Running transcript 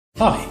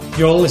Hi,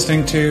 you're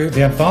listening to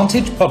The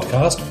Advantage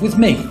Podcast with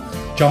me,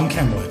 John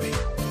Kenworthy.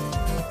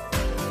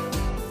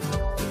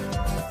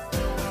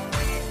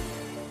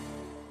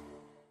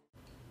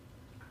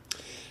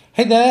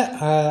 Hey there,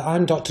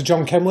 I'm Dr.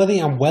 John Kenworthy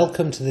and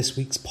welcome to this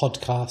week's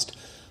podcast,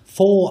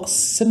 4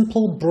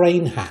 simple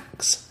brain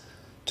hacks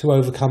to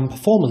overcome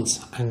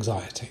performance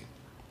anxiety.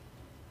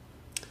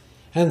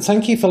 And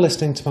thank you for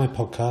listening to my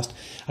podcast.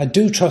 I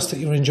do trust that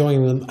you're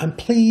enjoying them, and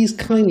please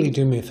kindly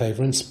do me a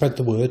favour and spread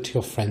the word to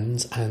your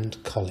friends and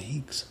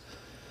colleagues.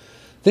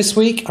 This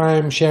week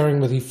I'm sharing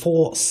with you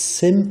 4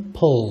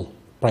 simple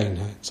brain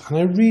hacks, and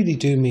I really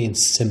do mean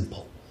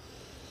simple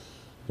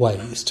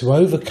ways to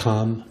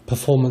overcome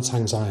performance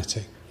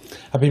anxiety.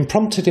 I've been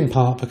prompted in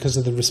part because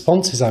of the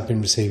responses I've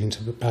been receiving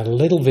to about a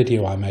little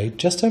video I made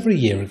just over a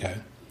year ago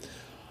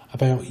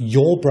about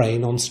your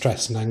brain on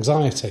stress and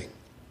anxiety.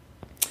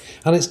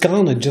 And it's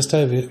garnered just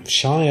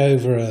shy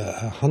over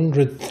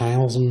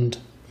 100,000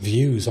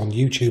 views on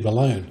YouTube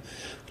alone,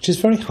 which is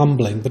very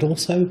humbling, but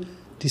also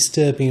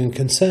disturbing and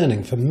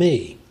concerning for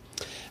me.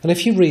 And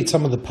if you read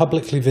some of the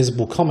publicly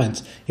visible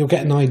comments, you'll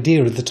get an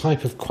idea of the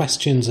type of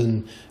questions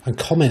and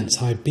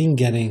comments I've been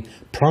getting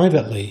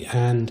privately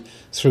and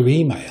through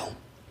email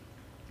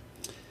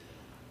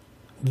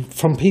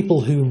from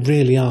people who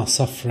really are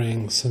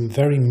suffering some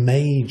very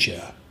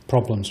major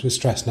problems with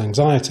stress and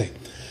anxiety.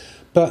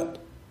 But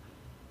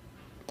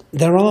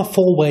there are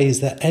 4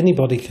 ways that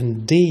anybody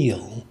can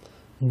deal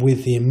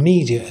with the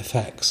immediate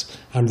effects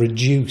and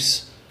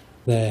reduce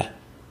their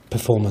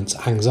performance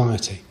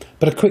anxiety.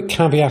 But a quick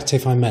caveat,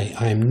 if I may,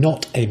 I am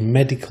not a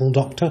medical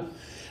doctor,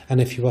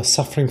 and if you are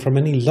suffering from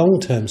any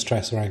long-term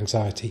stress or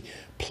anxiety,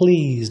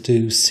 please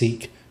do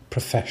seek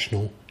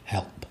professional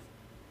help.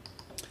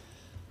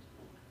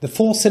 The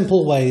 4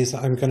 simple ways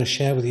that I'm going to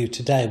share with you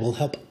today will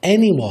help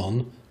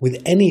anyone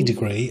with any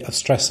degree of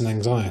stress and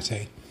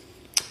anxiety.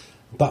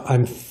 But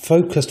I'm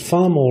focused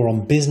far more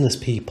on business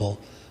people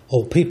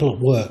or people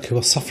at work who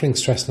are suffering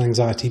stress and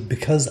anxiety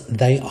because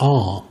they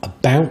are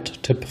about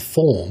to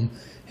perform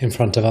in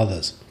front of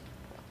others.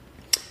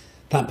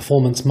 That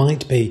performance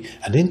might be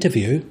an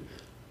interview,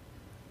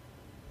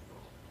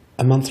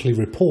 a monthly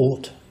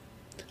report,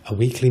 a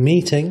weekly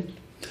meeting,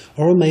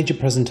 or a major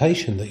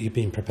presentation that you've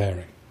been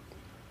preparing.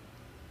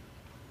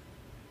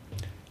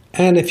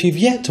 And if you've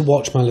yet to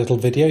watch my little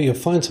video, you'll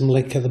find some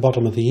link at the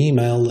bottom of the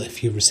email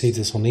if you receive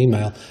this on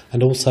email,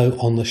 and also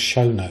on the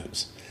show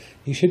notes.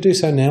 You should do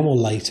so now or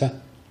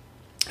later.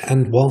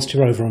 And whilst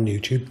you're over on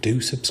YouTube,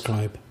 do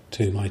subscribe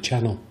to my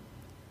channel.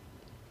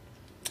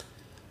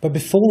 But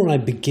before I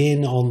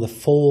begin on the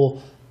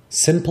 4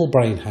 simple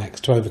brain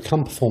hacks to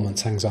overcome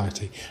performance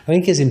anxiety, I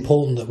think it's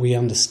important that we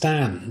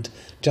understand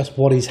just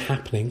what is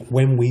happening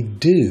when we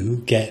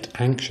do get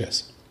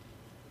anxious.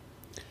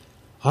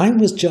 I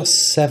was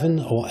just 7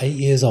 or 8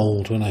 years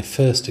old when I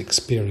first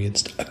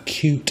experienced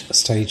acute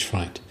stage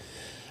fright.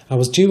 I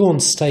was due on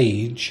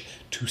stage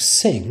to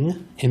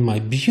sing in my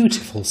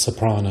beautiful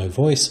soprano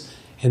voice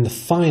in the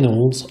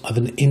finals of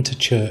an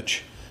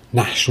interchurch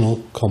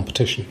national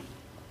competition.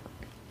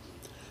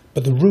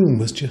 But the room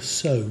was just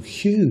so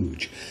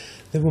huge.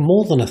 There were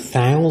more than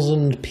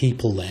 1,000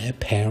 people there,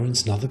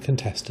 parents and other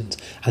contestants,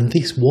 and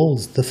this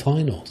was the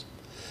finals.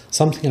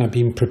 Something I'd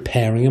been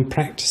preparing and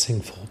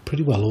practicing for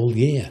pretty well all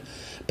year.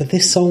 But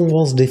this song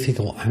was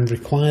difficult and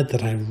required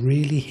that I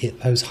really hit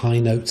those high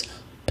notes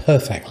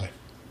perfectly.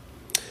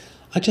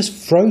 I just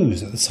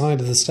froze at the side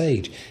of the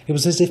stage. It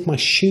was as if my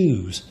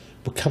shoes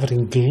were covered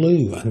in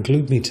glue and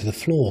glued me to the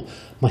floor.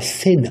 My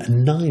thin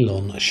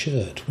nylon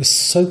shirt was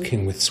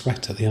soaking with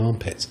sweat at the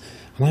armpits,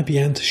 and I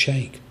began to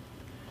shake.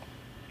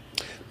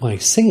 My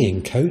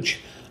singing coach,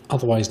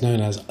 otherwise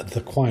known as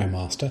the choir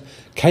master,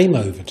 came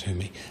over to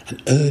me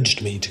and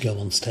urged me to go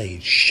on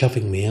stage,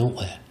 shoving me out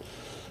there.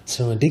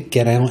 So I did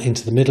get out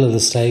into the middle of the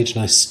stage,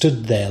 and I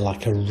stood there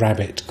like a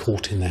rabbit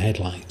caught in the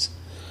headlights.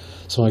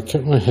 So I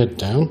kept my head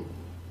down.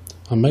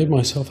 I made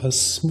myself as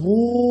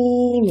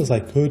small as I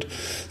could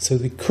so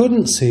they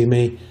couldn't see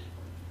me.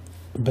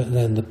 But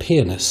then the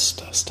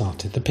pianist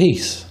started the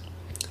piece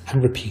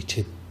and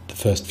repeated the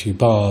first few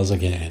bars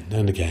again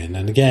and again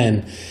and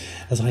again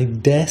as I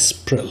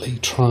desperately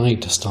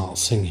tried to start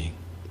singing.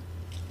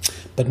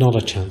 But not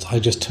a chance. I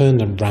just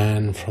turned and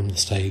ran from the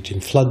stage in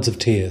floods of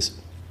tears.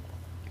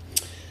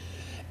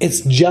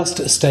 "It's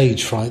just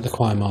stage fright," the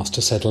choir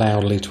master said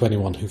loudly to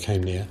anyone who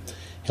came near.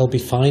 "He'll be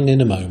fine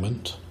in a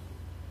moment."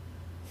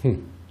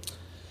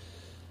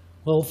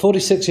 Well,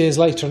 46 years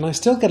later, and I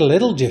still get a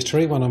little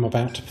jittery when I'm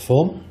about to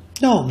perform.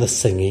 Not the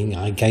singing.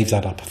 I gave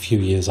that up a few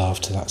years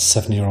after that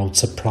 7-year-old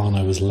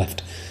soprano was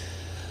left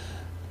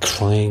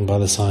crying by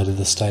the side of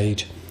the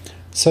stage.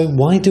 So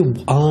why do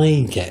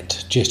I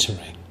get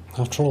jittery?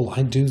 After all,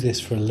 I do this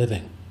for a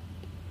living.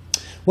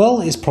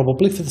 Well, it's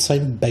probably for the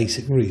same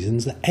basic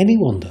reasons that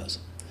anyone does.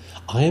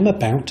 I am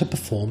about to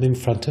perform in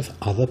front of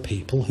other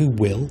people who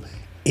will,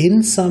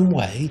 in some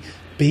way,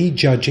 be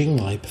judging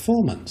my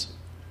performance.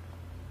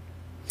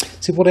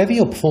 See, whatever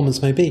your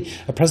performance may be,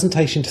 a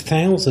presentation to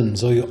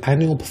thousands or your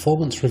annual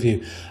performance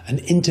review, an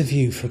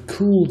interview for a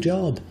cool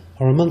job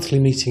or a monthly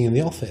meeting in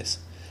the office,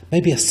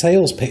 maybe a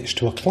sales pitch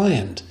to a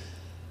client,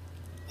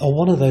 or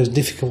one of those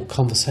difficult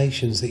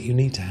conversations that you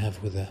need to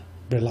have with a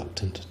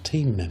reluctant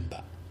team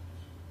member.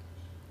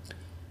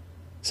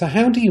 So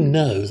how do you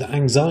know that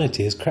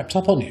anxiety has crept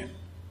up on you?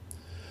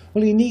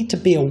 Well, you need to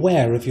be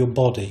aware of your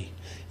body,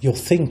 your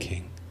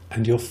thinking,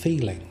 and your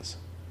feelings.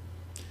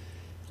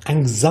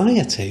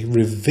 Anxiety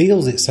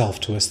reveals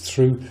itself to us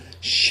through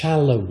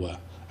shallower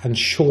and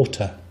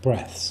shorter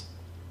breaths.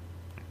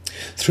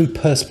 Through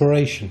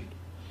perspiration.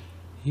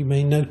 You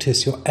may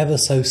notice your ever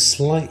so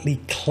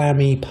slightly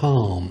clammy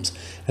palms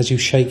as you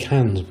shake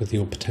hands with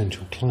your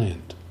potential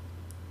client.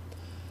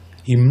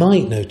 You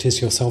might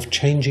notice yourself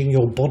changing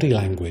your body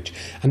language,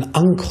 and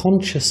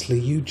unconsciously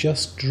you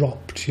just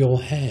dropped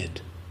your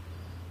head.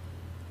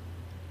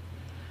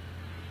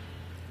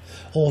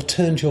 Or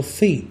turned your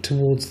feet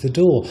towards the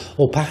door,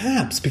 or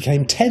perhaps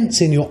became tense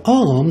in your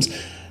arms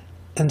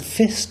and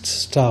fists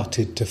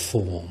started to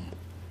form.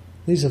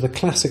 These are the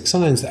classic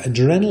signs that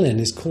adrenaline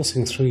is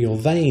coursing through your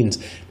veins,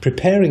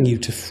 preparing you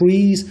to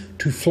freeze,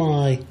 to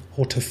fly,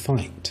 or to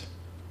fight.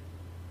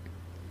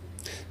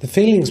 The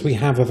feelings we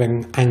have of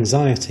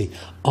anxiety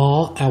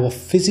are our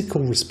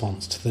physical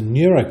response to the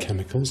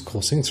neurochemicals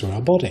coursing through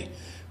our body,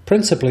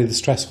 principally the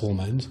stress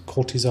hormones,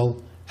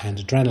 cortisol and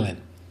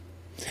adrenaline.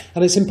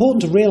 And it's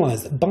important to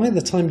realise that by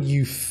the time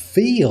you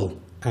feel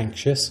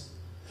anxious,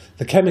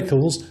 the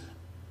chemicals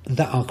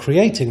that are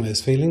creating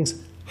those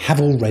feelings have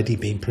already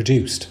been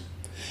produced.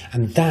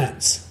 And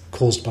that's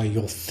caused by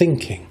your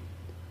thinking.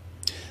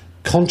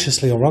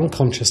 Consciously or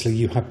unconsciously,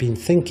 you have been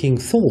thinking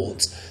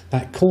thoughts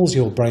that cause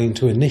your brain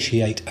to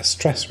initiate a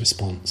stress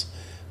response,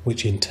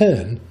 which in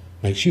turn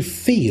makes you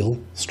feel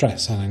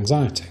stress and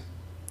anxiety.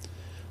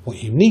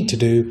 What you need to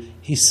do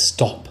is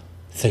stop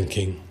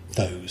thinking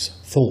those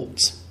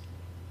thoughts.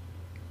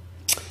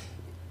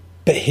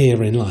 But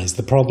herein lies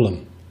the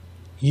problem.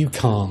 You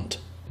can't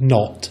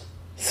not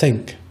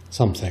think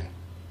something.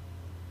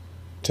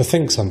 To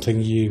think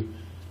something, you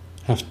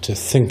have to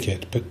think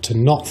it, but to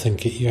not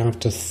think it, you have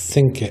to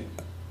think it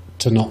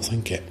to not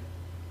think it.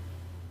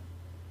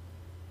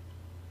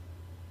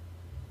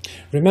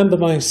 Remember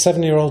my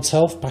 7-year-old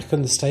self back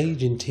on the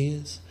stage in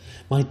tears?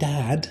 My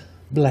dad,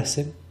 bless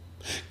him,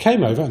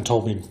 came over and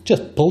told me,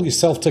 just pull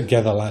yourself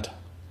together, lad.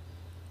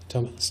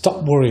 Told me,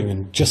 stop worrying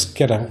and just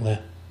get out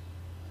there.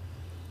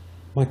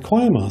 My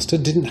choir master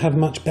didn't have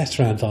much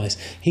better advice.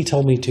 He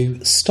told me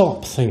to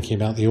stop thinking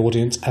about the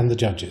audience and the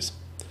judges.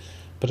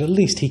 But at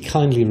least he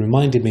kindly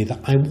reminded me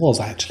that I was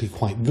actually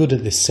quite good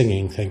at this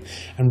singing thing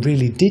and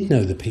really did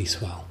know the piece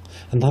well,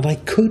 and that I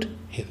could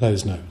hit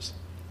those notes.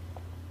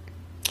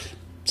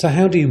 So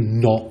how do you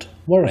not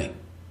worry?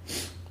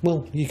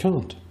 Well, you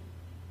can't.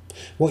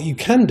 What you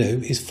can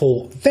do is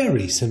 4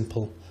 very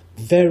simple,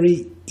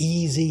 very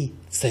easy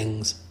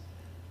things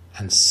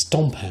and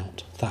stomp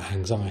out that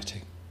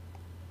anxiety.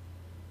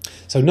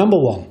 So number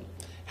 1,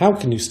 how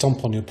can you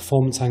stomp on your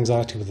performance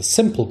anxiety with a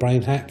simple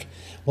brain hack?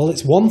 Well,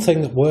 it's one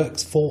thing that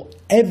works for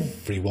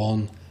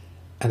everyone,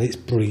 and it's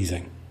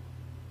breathing.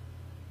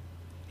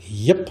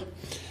 Yep,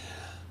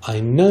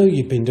 I know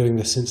you've been doing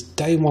this since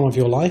day 1 of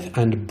your life,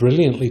 and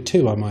brilliantly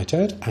too, I might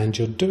add, and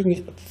you're doing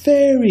it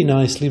very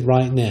nicely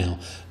right now.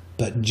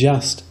 But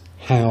just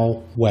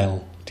how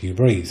well do you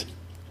breathe?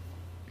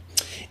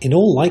 In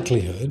all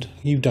likelihood,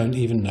 you don't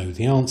even know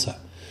the answer.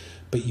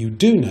 But you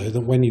do know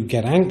that when you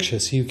get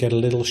anxious, you get a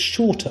little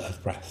shorter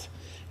of breath.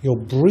 Your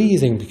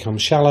breathing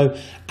becomes shallow,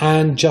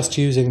 and just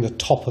using the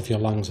top of your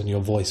lungs and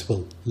your voice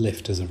will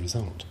lift as a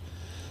result.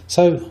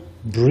 So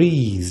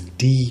breathe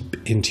deep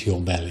into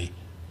your belly,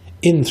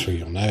 in through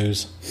your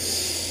nose,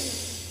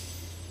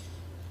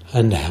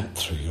 and out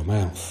through your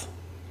mouth.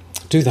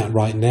 Do that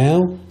right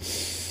now,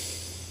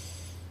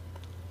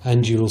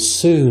 and you'll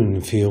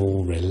soon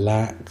feel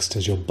relaxed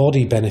as your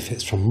body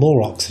benefits from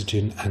more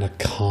oxygen and a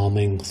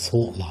calming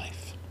thought life.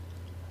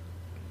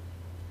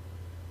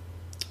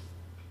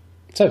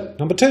 So,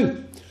 number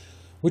 2,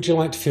 would you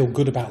like to feel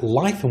good about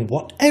life and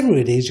whatever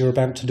it is you're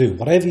about to do,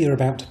 whatever you're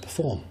about to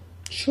perform?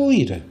 Sure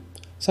you do.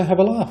 So have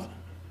a laugh.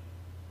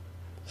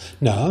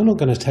 No, I'm not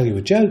going to tell you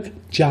a joke.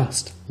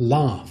 Just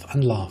laugh,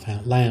 and laugh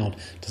out loud.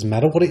 Doesn't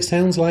matter what it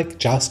sounds like,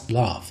 just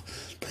laugh.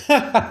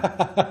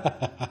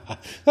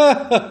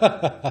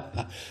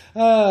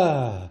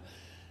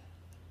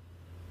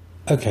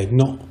 Okay,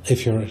 not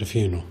if you're at a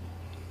funeral.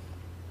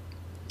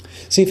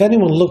 See, if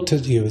anyone looked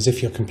at you as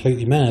if you're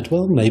completely mad,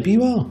 well, maybe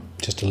you are,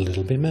 just a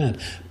little bit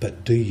mad.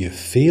 But do you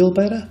feel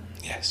better?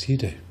 Yes, you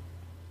do.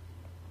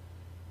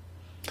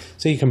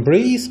 So you can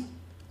breathe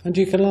and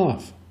you can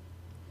laugh.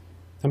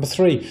 Number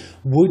 3,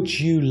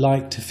 would you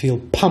like to feel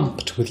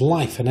pumped with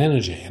life and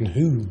energy? And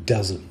who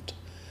doesn't?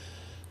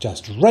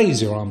 Just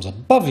raise your arms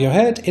above your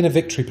head in a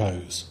victory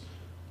pose.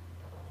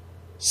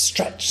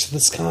 Stretch to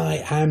the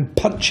sky and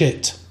punch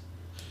it.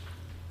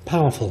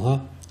 Powerful,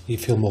 huh? You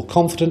feel more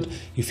confident,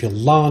 you feel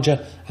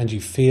larger, and you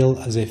feel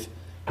as if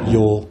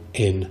you're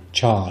in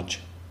charge.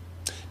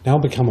 Now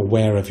become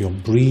aware of your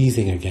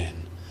breathing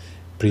again.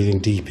 Breathing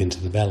deep into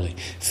the belly.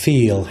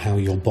 Feel how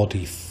your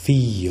body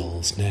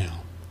feels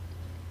now.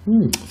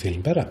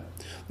 Feeling better.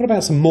 What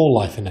about some more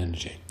life and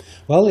energy?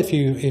 Well, if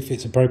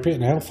it's appropriate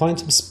now, find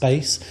some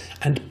space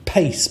and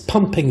pace,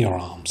 pumping your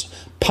arms,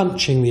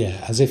 punching the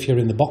air as if you're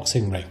in the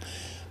boxing ring,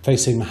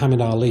 facing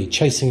Muhammad Ali,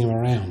 chasing him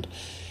around.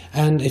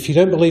 And if you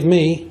don't believe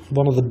me,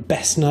 one of the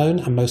best known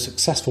and most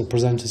successful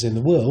presenters in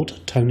the world,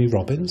 Tony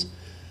Robbins,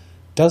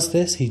 does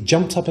this. He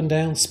jumps up and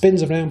down,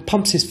 spins around,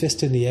 pumps his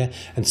fist in the air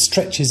and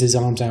stretches his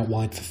arms out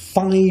wide for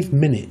 5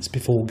 minutes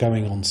before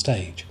going on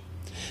stage.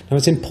 Now,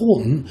 it's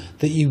important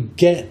that you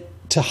get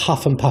to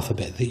huff and puff a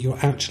bit, that you're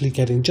actually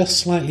getting just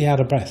slightly out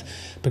of breath,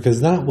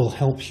 because that will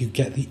help you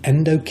get the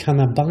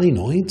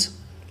endocannabinoids,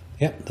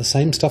 the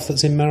same stuff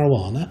that's in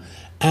marijuana,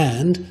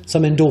 and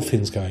some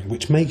endorphins going,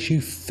 which makes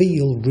you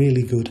feel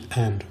really good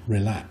and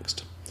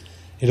relaxed.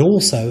 It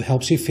also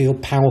helps you feel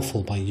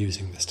powerful by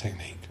using this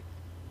technique.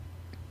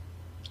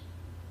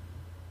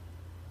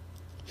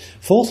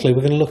 Fourthly,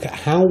 we're going to look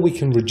at how we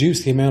can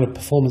reduce the amount of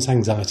performance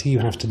anxiety you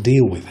have to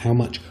deal with, how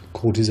much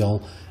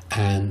cortisol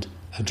and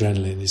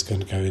adrenaline is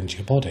going to go into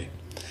your body.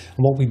 And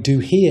what we do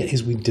here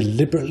is we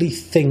deliberately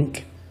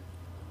think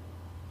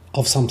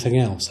of something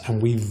else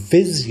and we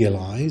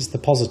visualize the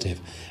positive.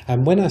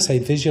 And when I say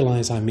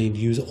visualize, I mean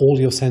use all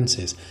your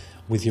senses.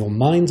 With your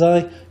mind's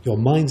eye, your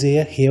mind's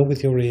ear, hear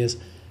with your ears,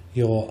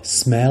 your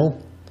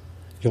smell,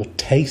 your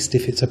taste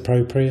if it's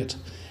appropriate,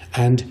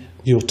 and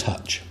your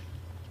touch.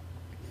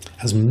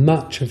 As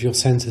much of your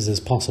senses as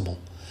possible.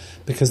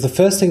 Because the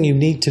first thing you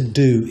need to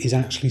do is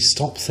actually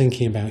stop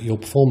thinking about your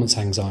performance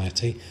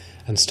anxiety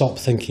and stop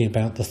thinking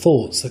about the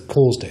thoughts that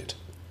caused it.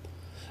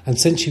 And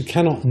since you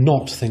cannot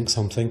not think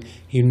something,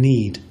 you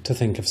need to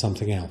think of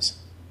something else.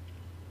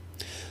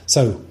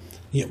 So,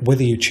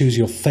 whether you choose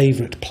your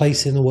favourite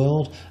place in the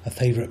world, a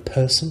favourite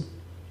person,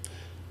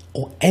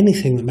 or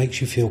anything that makes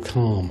you feel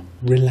calm,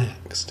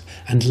 relaxed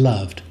and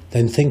loved,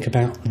 then think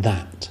about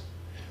that.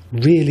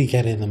 Really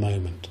get in the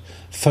moment.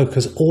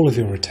 Focus all of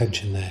your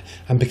attention there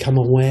and become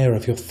aware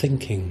of your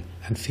thinking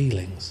and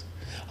feelings.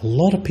 A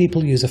lot of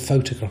people use a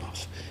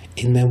photograph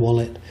in their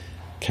wallet,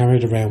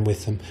 carried around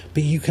with them,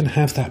 but you can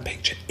have that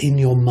picture in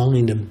your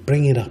mind and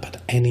bring it up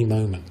at any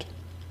moment.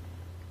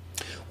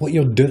 What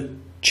you're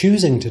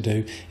choosing to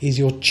do is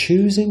you're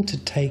choosing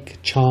to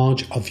take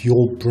charge of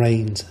your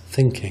brain's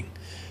thinking.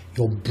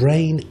 Your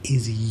brain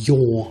is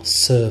your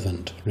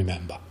servant,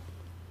 remember.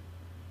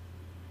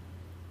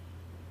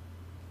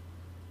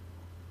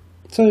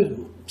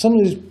 So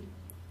somebody's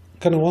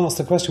going to ask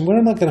the question, where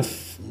am I going to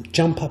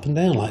jump up and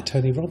down like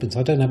Tony Robbins?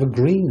 I don't have a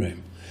green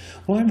room.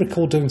 Well, I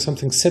recall doing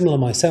something similar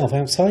myself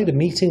outside a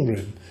meeting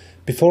room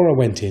before I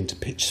went in to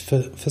pitch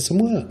for some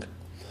work.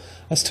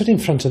 I stood in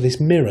front of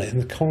this mirror in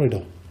the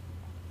corridor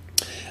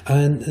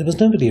and there was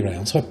nobody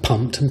around, so I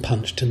pumped and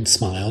punched and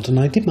smiled and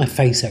I did my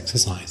face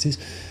exercises.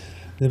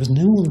 There was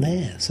no one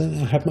there, so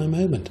I had my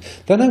moment.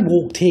 Then I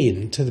walked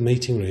into the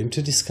meeting room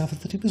to discover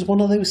that it was one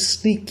of those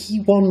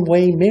sneaky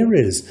one-way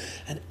mirrors,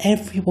 and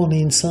everyone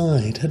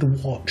inside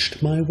had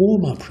watched my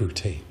warm-up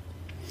routine.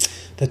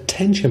 The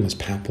tension was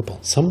palpable.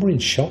 Some were in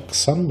shock,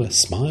 some were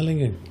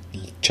smiling and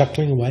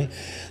chuckling away.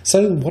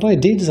 So what I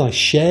did is I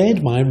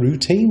shared my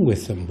routine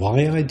with them,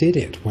 why I did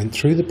it, went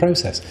through the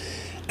process,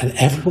 and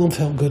everyone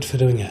felt good for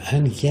doing it.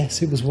 And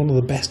yes, it was one of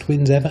the best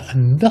wins ever,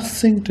 and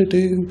nothing to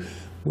do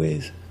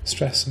with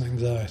stress and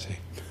anxiety.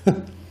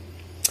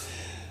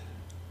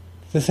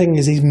 The thing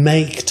is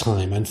make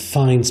time and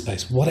find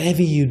space.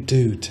 Whatever you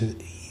do to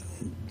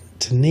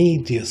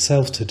need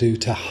yourself to do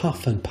to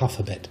huff and puff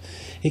a bit.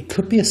 It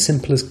could be as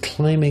simple as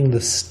climbing the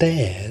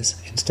stairs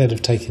instead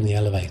of taking the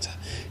elevator.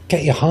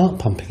 Get your heart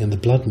pumping and the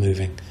blood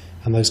moving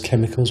and those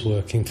chemicals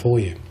working for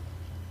you.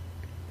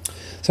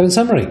 So in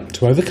summary,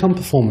 to overcome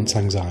performance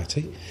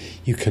anxiety,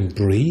 you can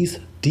breathe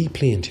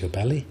deeply into your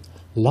belly,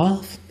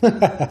 laugh,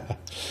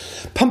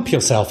 pump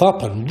yourself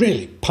up and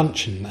really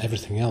punch and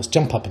everything else,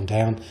 jump up and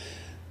down,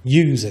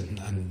 use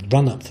and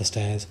run up the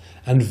stairs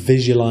and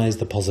visualize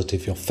the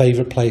positive, your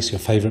favorite place, your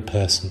favorite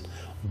person,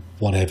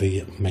 whatever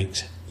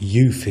makes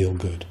you feel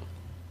good.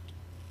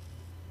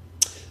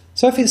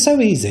 So if it's so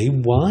easy,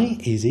 why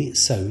is it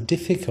so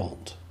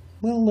difficult?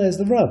 Well, there's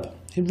the rub.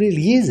 It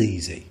really is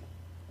easy.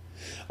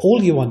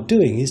 All you are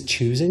doing is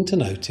choosing to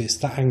notice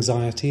that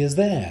anxiety is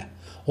there,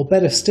 or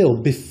better still,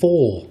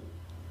 before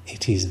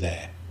it is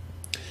there.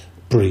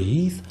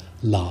 Breathe,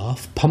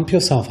 laugh, pump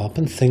yourself up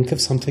and think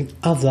of something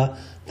other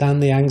than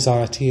the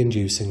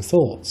anxiety-inducing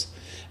thoughts.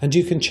 And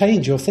you can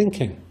change your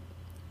thinking.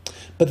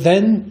 But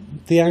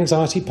then the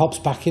anxiety pops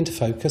back into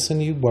focus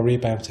and you worry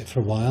about it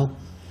for a while.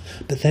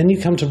 But then you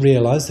come to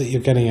realise that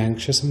you're getting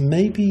anxious and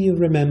maybe you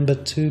remember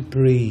to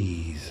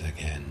breathe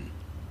again.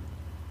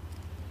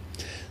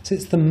 So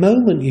it's the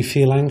moment you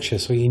feel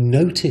anxious or you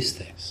notice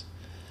this,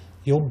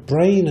 your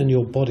brain and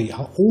your body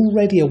are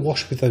already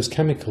awash with those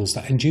chemicals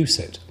that induce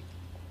it.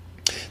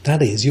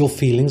 That is, your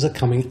feelings are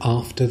coming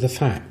after the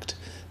fact.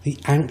 The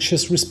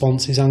anxious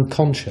response is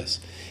unconscious.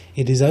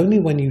 It is only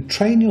when you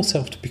train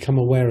yourself to become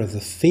aware of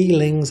the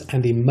feelings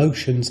and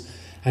emotions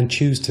and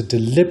choose to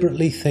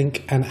deliberately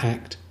think and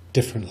act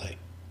differently.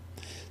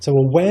 So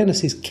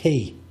awareness is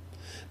key.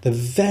 The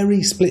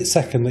very split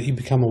second that you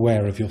become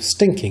aware of your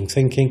stinking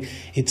thinking,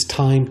 it's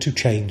time to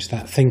change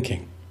that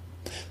thinking.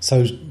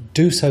 So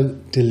do so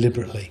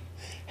deliberately.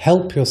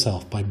 Help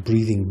yourself by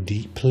breathing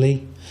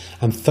deeply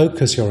and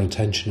focus your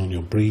attention on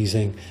your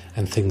breathing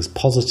and things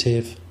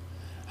positive.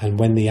 And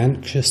when the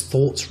anxious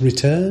thoughts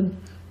return,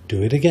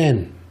 do it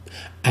again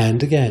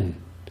and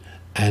again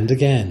and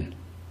again.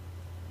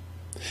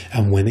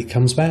 And when it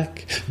comes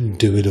back,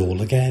 do it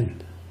all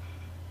again.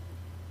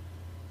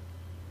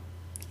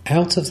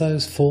 Out of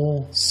those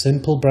 4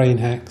 simple brain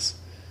hacks,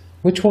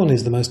 which one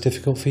is the most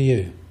difficult for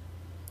you?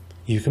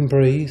 You can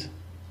breathe.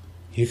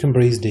 You can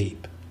breathe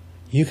deep.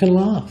 You can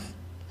laugh.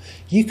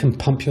 You can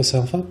pump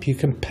yourself up. You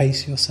can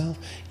pace yourself.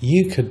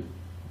 You could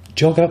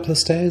jog up the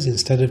stairs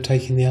instead of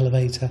taking the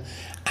elevator.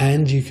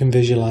 And you can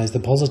visualize the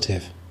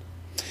positive.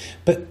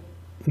 But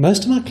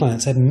most of my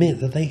clients admit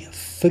that they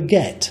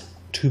forget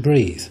to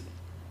breathe.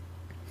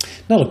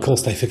 Not, of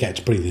course, they forget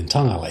to breathe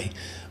entirely,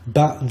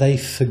 but they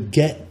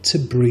forget to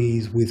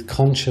breathe with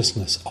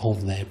consciousness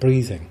of their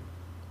breathing.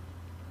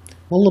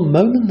 Well, the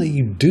moment that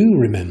you do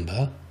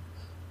remember,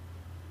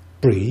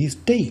 breathe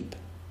deep.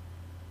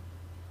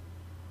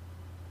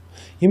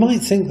 You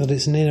might think that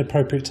it's an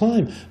inappropriate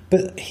time,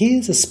 but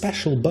here's a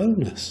special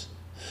bonus.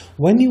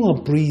 When you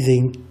are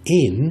breathing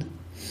in,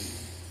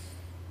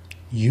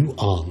 you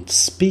aren't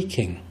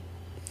speaking.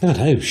 I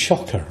know,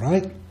 shocker,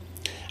 right?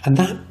 And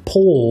that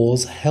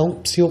pause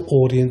helps your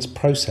audience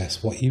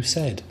process what you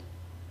said.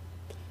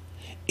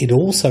 It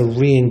also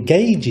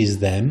re-engages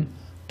them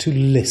to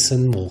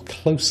listen more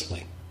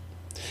closely.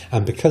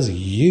 And because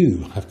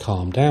you have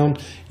calmed down,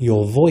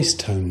 your voice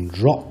tone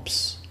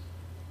drops,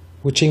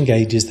 which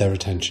engages their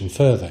attention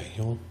further.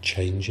 You're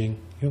changing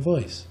your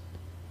voice.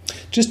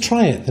 Just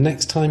try it the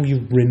next time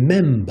you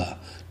remember.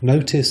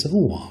 Notice,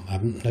 oh, I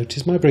haven't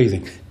noticed my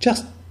breathing.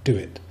 Just do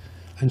it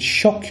and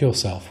shock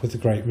yourself with the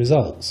great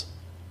results.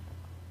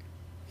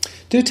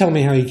 Do tell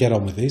me how you get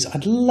on with these.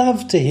 I'd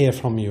love to hear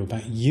from you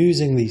about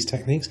using these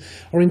techniques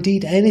or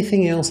indeed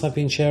anything else I've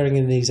been sharing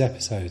in these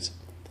episodes.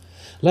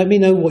 Let me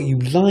know what you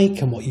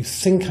like and what you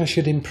think I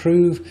should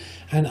improve,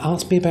 and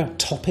ask me about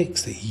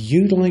topics that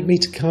you'd like me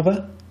to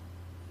cover.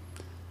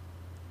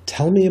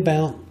 Tell me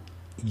about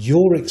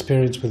your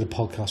experience with the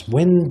podcast.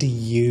 When do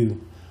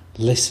you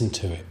listen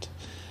to it?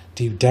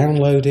 Do you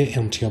download it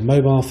onto your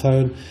mobile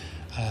phone?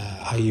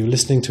 Are you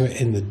listening to it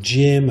in the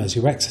gym, as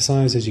you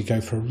exercise, as you go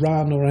for a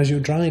run, or as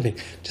you're driving?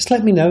 Just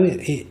let me know.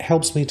 It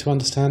helps me to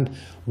understand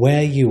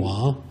where you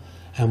are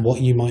and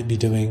what you might be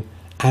doing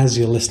as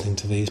you're listening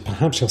to these.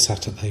 Perhaps you're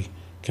sat at the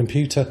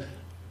computer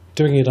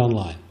doing it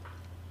online.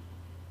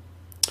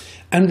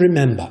 And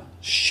remember,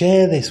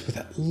 share this with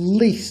at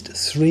least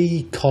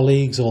 3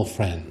 colleagues or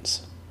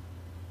friends.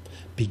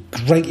 Be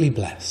greatly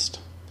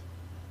blessed.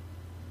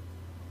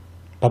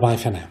 Bye-bye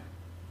for now.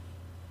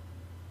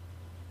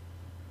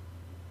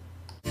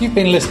 You've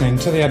been listening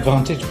to the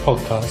Advantage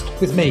podcast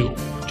with me,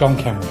 John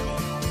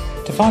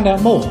Kenworthy. To find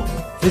out more,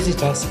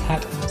 visit us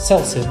at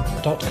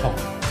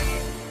celsim.com.